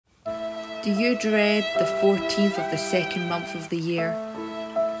Do you dread the 14th of the second month of the year?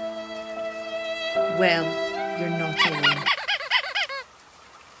 Well, you're not alone.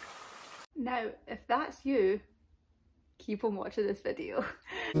 Now, if that's you, keep on watching this video.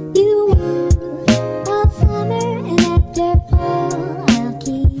 You want all summer and after fall I'll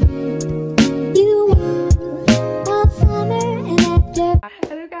keep. You want all summer and after.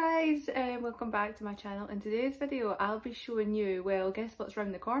 Hello guys, welcome back to my channel. In today's video I'll be showing you, well, guess what's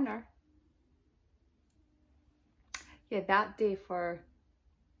round the corner? Yeah, that day for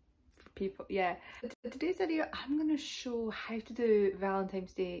people, yeah. In today's video I'm going to show how to do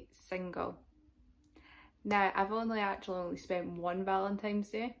Valentine's Day single. Now, I've only spent one Valentine's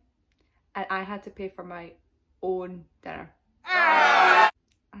Day and I had to pay for my own dinner.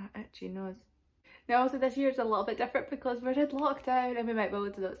 Itchy nose. Now also this year is a little bit different because we're in lockdown and we might be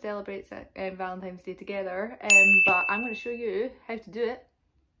able to celebrate Valentine's Day together, but I'm going to show you how to do it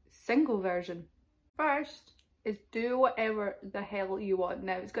single version. First is do whatever the hell you want.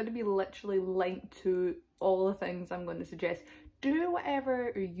 Now it's going to be literally linked to all the things I'm going to suggest. Do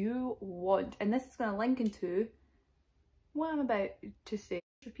whatever you want, and this is going to link into what I'm about to say.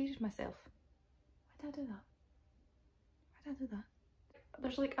 I repeated myself. Why did I do that? Why did I do that?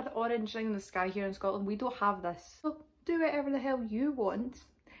 There's like an orange thing in the sky here in Scotland. We don't have this. So do whatever the hell you want.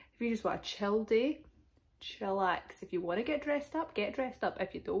 If you just want a chill day, chillax. If you want to get dressed up, get dressed up.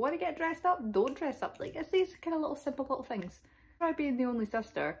 If you don't want to get dressed up, don't dress up. Like, it's these kind of little simple little things. Try being the only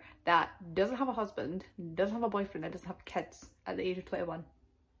sister that doesn't have a husband, doesn't have a boyfriend, and doesn't have kids at the age of 21.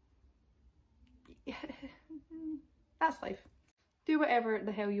 That's life. Do whatever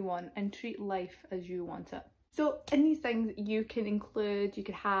the hell you want and treat life as you want it. So in these things you can include, you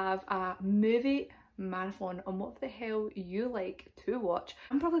could have a movie marathon on what the hell you like to watch.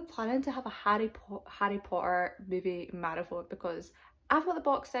 I'm probably planning to have a Harry Potter movie marathon because I've got the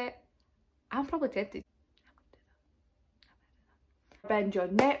box set. I'm probably tempted. Binge on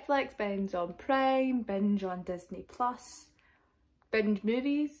Netflix, binge on Prime, binge on Disney Plus, binge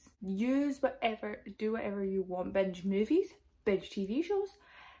movies. Use whatever, do whatever you want. Binge movies, binge TV shows,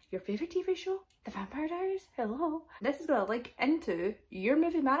 your favourite TV show, The Vampire Diaries, hello. This is going to link into your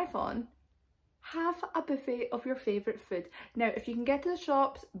movie marathon. Have a buffet of your favourite food. Now if you can get to the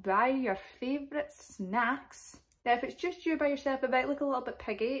shops, buy your favourite snacks. Now if it's just you by yourself, it might look a little bit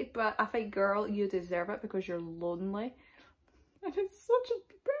piggy, but I think girl, you deserve it because you're lonely. And it's such a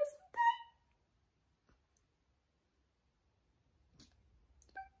depressing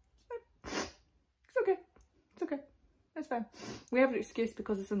thing. It's okay. It's okay. It's fine. We have an excuse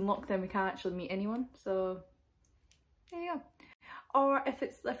because it's in lockdown. We can't actually meet anyone. So there you go. Or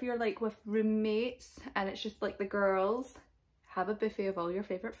if you're like with roommates and it's just like the girls, have a buffet of all your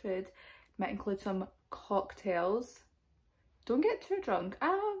favourite food. Might include some cocktails. Don't get too drunk. I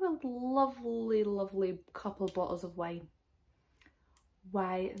have a lovely, lovely couple of bottles of wine.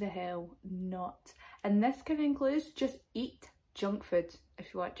 Why the hell not? And this can include just eat junk food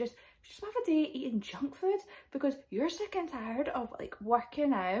if you want. Just have a day eating junk food because you're sick and tired of like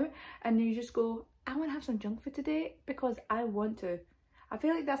working out and you just go, I want to have some junk food today because I want to. I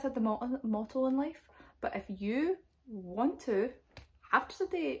feel like that's the motto in life, but if you want to have just a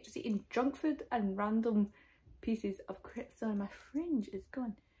day just eating junk food and random pieces of crap, sorry my fringe is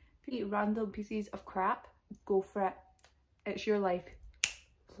gone. If you eat random pieces of crap, go for it. It's your life.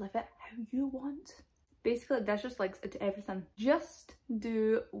 Live it how you want. Basically that's just like to everything. Just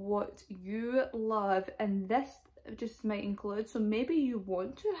do what you love, and this just might include, so maybe you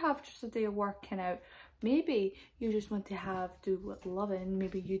want to have just a day of working out, maybe you just want to do loving,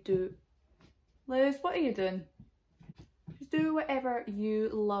 maybe you do. Liz, what are you doing? Just do whatever you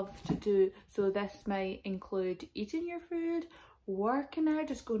love to do. So this might include eating your food, working out,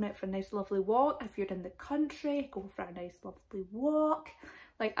 just going out for a nice lovely walk. If you're in the country, go for a nice lovely walk.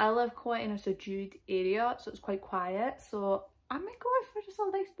 Like I live quite in a subdued area, so it's quite quiet, so I might go out for just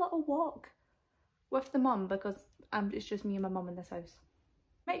a nice little walk with the mum because it's just me and my mum in this house.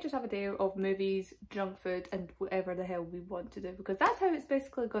 Might just have a day of movies, junk food, and whatever the hell we want to do because that's how it's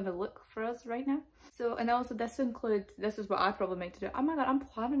basically going to look for us right now. So, and also this is what I probably meant to do. Oh my god, I'm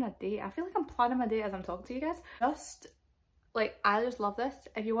planning a day. I feel like I'm planning my day as I'm talking to you guys. Just like, I just love this.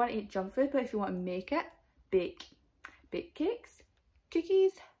 If you want to eat junk food, but if you want to make it, bake. Bake cakes,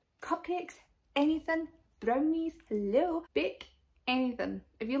 cookies, cupcakes, anything, brownies, hello, bake anything.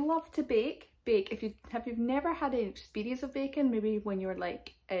 If you love to bake, bake. If you've never had an experience of baking, maybe when you were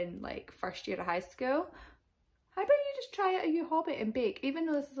like in like first year of high school, how about you just try out a new hobby and bake? Even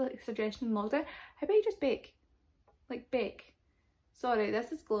though this is like a suggestion in lockdown, how about you just bake? Like bake. Sorry,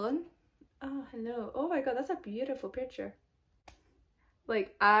 this is glowing. Oh hello. Oh my god, that's a beautiful picture.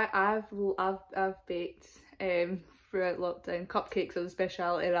 Like I've baked throughout lockdown. Cupcakes are the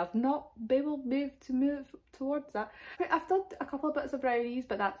speciality, and I've not been able to move towards that. I've done a couple of bits of brownies,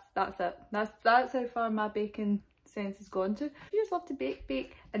 but that's it. That's how far my baking sense has gone to. If you just love to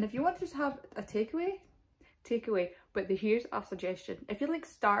bake, and if you want to just have a takeaway. But here's a suggestion: if you like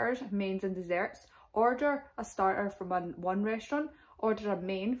starters, mains, and desserts, order a starter from one restaurant, order a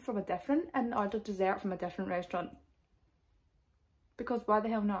main from a different, and order dessert from a different restaurant. Because why the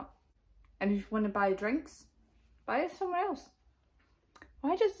hell not? And if you want to buy drinks, buy it somewhere else.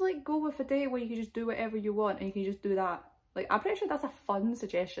 Why just like go with a day where you can just do whatever you want and you can just do that? Like, I'm pretty sure that's a fun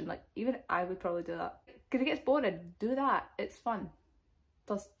suggestion. Like, even I would probably do that. Because it gets boring. Do that. It's fun.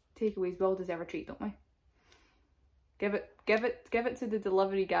 Plus, takeaways, we all deserve a treat, don't we? Give it to the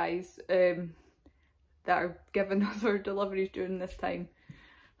delivery guys that are giving us our deliveries during this time.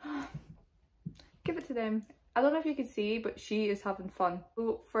 Give it to them. I don't know if you can see, but she is having fun.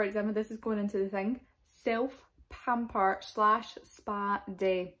 So, for example, this is going into the thing. Self-pamper / spa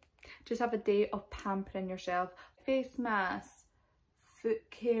day. Just have a day of pampering yourself. Face masks, foot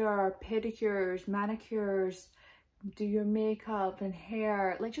care, pedicures, manicures, do your makeup and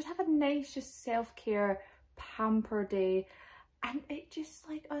hair. Like, just have a nice just self-care pamper day. And it just,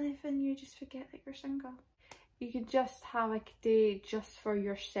 like, anything, you just forget that you're single. You could just have a day just for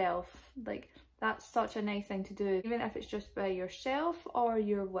yourself. Like, that's such a nice thing to do. Even if it's just by yourself or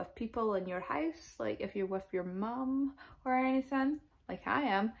you're with people in your house. Like, if you're with your mum or anything, like I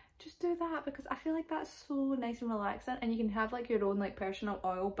am, just do that, because I feel like that's so nice and relaxing. And you can have like your own like personal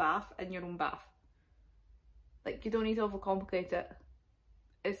oil bath in your own bath. Like, you don't need to overcomplicate it.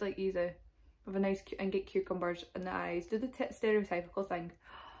 It's like easy. With a nice, and get cucumbers in the eyes. Do the stereotypical thing.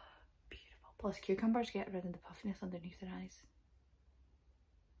 Beautiful. Plus cucumbers get rid of the puffiness underneath your eyes.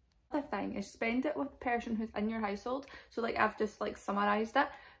 Other thing is spend it with the person who's in your household. So like, I've just like summarised it,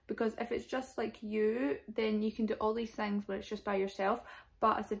 because if it's just like you, then you can do all these things when it's just by yourself.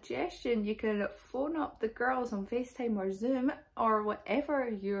 But a suggestion, you can phone up the girls on FaceTime or Zoom or whatever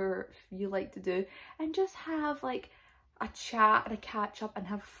you like to do, and just have like a chat and a catch up and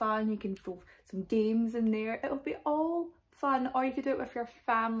have fun. You can throw some games in there. It'll be all fun. Or you could do it with your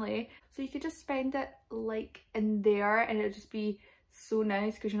family. So you could just spend it like in there, and it'll just be so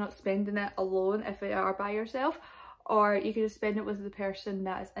nice because you're not spending it alone if you are by yourself. Or you can just spend it with the person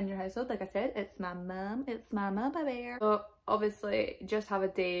that is in your household. Like I said, it's my mum, it's my mama bear. So obviously just have a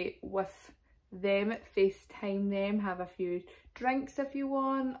day with them, FaceTime them, have a few drinks if you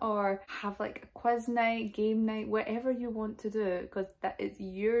want, or have like a quiz night, game night, whatever you want to do, because that is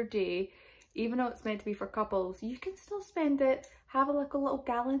your day. Even though it's meant to be for couples, you can still spend it, have like a little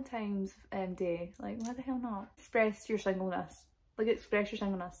Valentine's day. Like, why the hell not? Express your singleness. Like, express your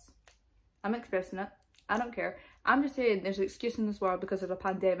singleness. I'm expressing it. I don't care. I'm just saying there's an excuse in this world because of a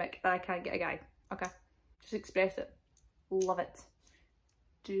pandemic that I can't get a guy. Okay? Just express it. Love it.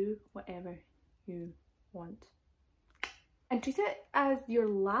 Do whatever you want. And treat it as your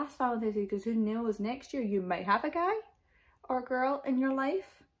last Valentine's Day, because who knows, next year you might have a guy or girl in your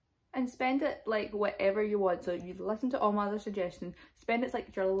life, and spend it like whatever you want. So you listen to all my other suggestions. Spend it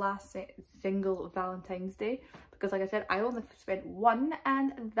like your last single Valentine's Day. Because like I said, I only spent one,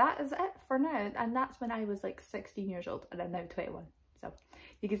 and that is it for now. And that's when I was like 16 years old, and I'm now 21. So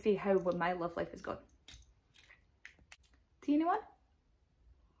you can see how my love life has gone. See anyone?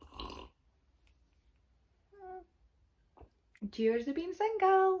 Cheers to being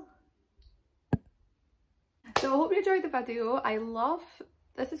single. So I hope you enjoyed the video. I love,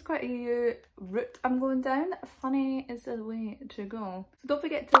 this is quite a route I'm going down. Funny is the way to go. So don't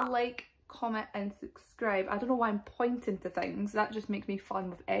forget to like, comment and subscribe. I don't know why I'm pointing to things, that just makes me fun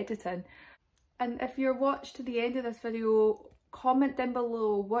with editing. And if you're watched to the end of this video, comment down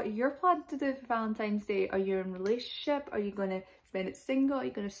below what you're planning to do for Valentine's Day. Are you in a relationship? Are you going to spend it single? Are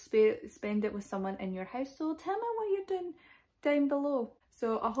you going to spend it with someone in your household? Tell me what you're doing down below.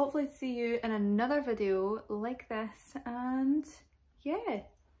 So I'll hopefully see you in another video like this, and yeah.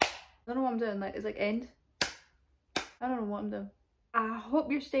 I don't know what I'm doing, like, it's like end. I don't know what I'm doing. I hope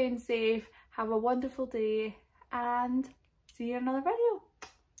you're staying safe, have a wonderful day, and see you in another video.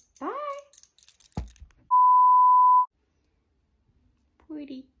 Bye!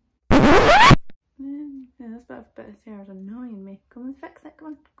 Pretty. Yeah, this bit of hair is annoying me. Come and fix it, come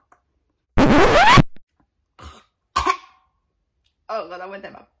on. Oh god, I went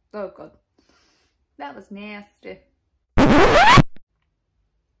down my... Oh god. That was nasty.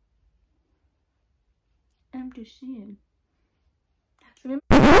 I'm just saying.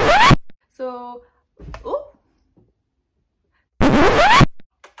 So, oh,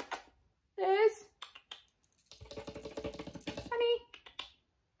 yes, honey.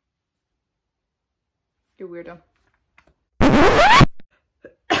 You're weirdo.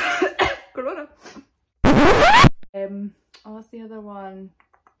 Corona. Oh, what's the other one?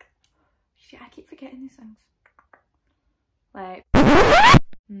 Shit, I keep forgetting these things. Like,